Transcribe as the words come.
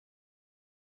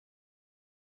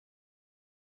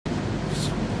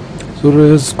So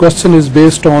his question is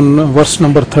based on verse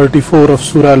number 34 of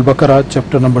Surah Al-Baqarah,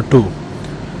 chapter number 2.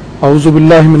 A'udhu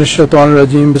billahi minash shaitanir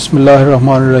rajim. Bismillahir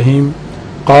rahmanir rahim.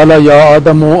 Qala ya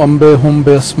Adamu ambihum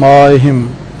bi asma'ihim.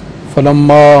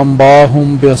 Falamma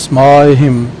ambahum bi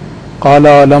asma'ihim.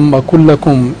 Qala alam aqul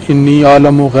lakum inni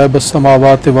a'lamu ghaiba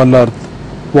as-samawati wal ard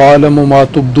wa a'lamu ma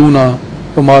tubduna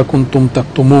wa ma kuntum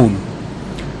taktumun.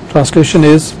 Translation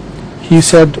is, he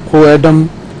said, O Adam,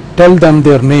 tell them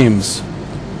their names.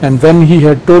 And when he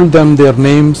had told them their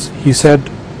names, he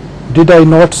said, did I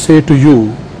not say to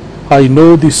you, I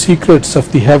know the secrets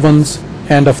of the heavens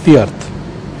and of the earth,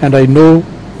 and I know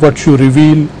what you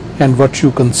reveal and what you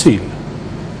conceal.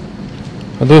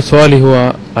 هذا سؤالي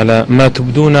هو على ما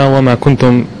تبدون وما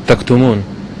كنتم تكتمون.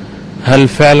 هل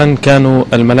فعلا كانوا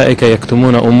الملائكة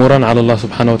يكتمون أمورا على الله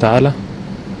سبحانه وتعالى؟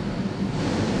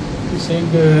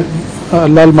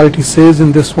 Allah Almighty says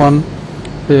in this one,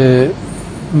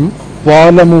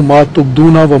 وَعَلَمُ مَا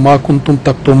تُبْدُونَ وَمَا كُنْتُمْ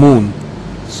تَكْتُمُونَ.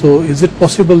 So is it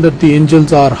possible that the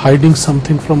angels are hiding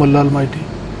something from Allah Almighty?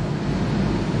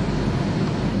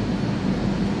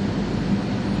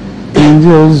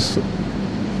 Angels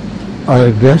are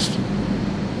addressed,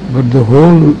 but the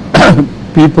whole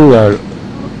people are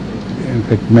in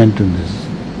fact meant in this.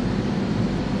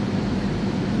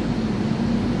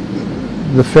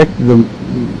 The fact, the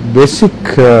basic,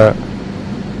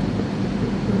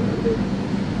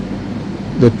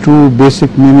 the true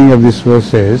basic meaning of this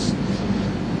verse is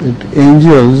that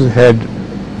angels had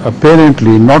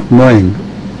apparently, not knowing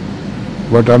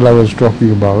what Allah was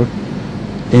talking about,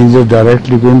 angels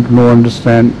directly couldn't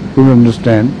understand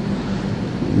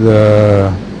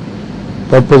the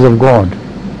purpose of God.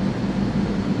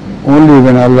 Only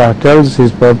when Allah tells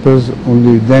His purpose,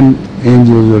 only then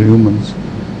angels or humans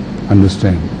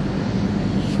understand.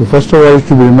 So first of all, it is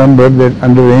to be remembered that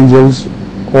under angels,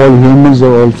 all humans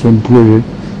are also included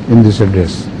in this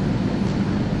address.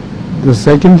 The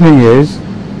second thing is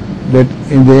that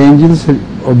in the angels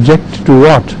object to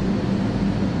what?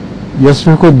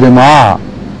 Yasfiku dima.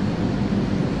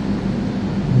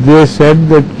 They said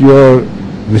that your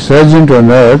resurgent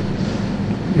on earth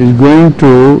is going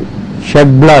to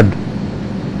shed blood,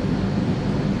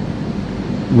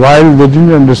 while they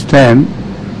didn't understand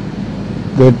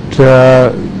that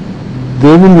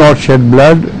they will not shed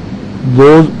blood,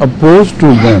 those opposed to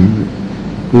them,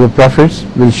 to the prophets,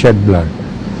 will shed blood.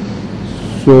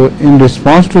 So in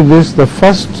response to this, the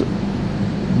first,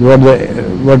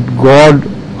 what God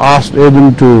asked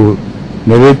Adam to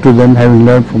narrate to them, having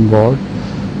learned from God,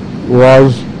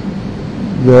 was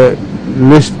the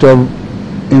list of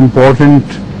important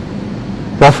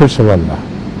prophets of Allah,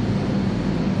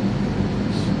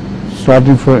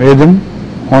 starting from Adam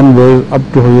onwards up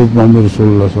to Hazrat Muhammad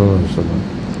Rasulullah sallallahu alaihi wasallam.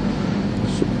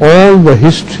 So all the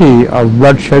history of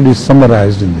bloodshed is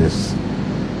summarized in this.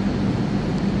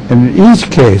 And in each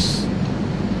case,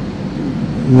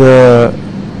 the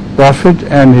Prophet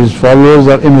and his followers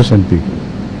are innocent people.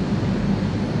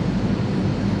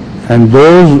 And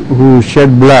those who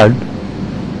shed blood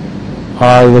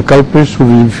are the culprits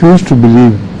who refuse to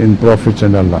believe in prophets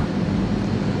and Allah.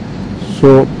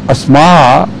 So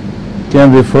Asma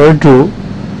can refer to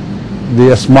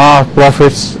the Asma of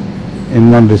prophets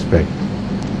in one respect.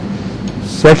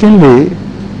 Secondly,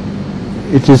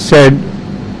 it is said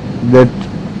that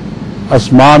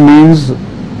Asma means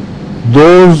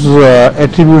those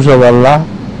attributes of Allah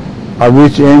of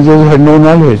which angels had no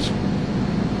knowledge.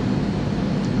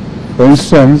 For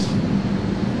instance,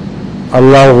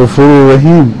 Allah Ghafur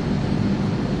Rahim.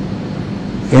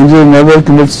 Angels never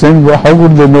commit sin, but how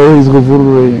could they know He is Ghafur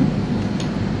Rahim?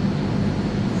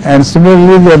 And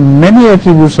similarly, there are many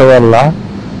attributes of Allah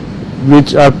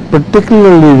which are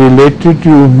particularly related to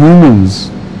humans,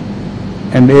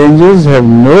 and angels have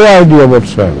no idea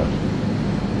whatsoever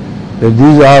that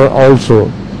these are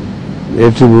also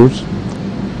attributes.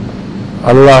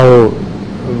 Allah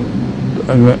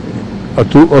how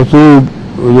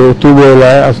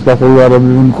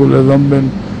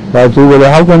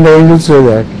can the angels say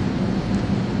that?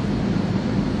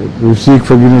 We seek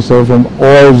forgiveness from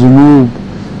all zunub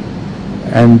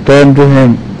and turn to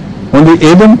Him. Only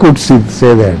Adam could say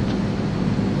that,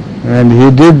 and he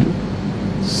did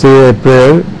say a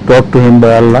prayer taught to him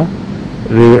by Allah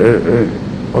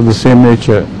of the same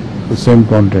nature, the same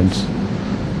contents.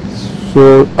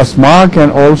 So Asma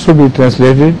can also be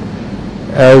translated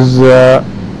as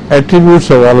attributes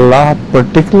of Allah,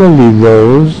 particularly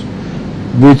those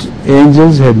which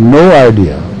angels had no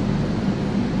idea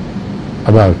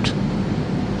about.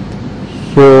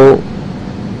 So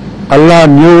Allah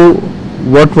knew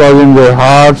what was in their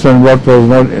hearts and what was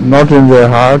not in their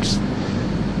hearts,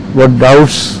 what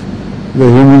doubts the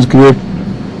humans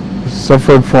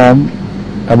suffered from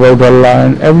about Allah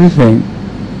and everything,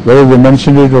 whether they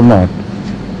mentioned it or not.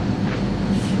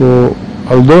 So,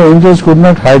 although angels could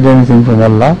not hide anything from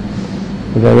Allah,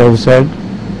 but as I have said,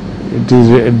 it is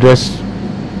addressed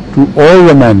to all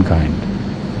the mankind.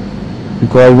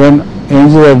 Because when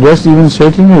angels are addressed, even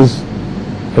Satan is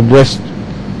addressed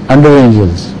under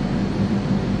angels.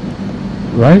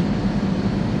 Right?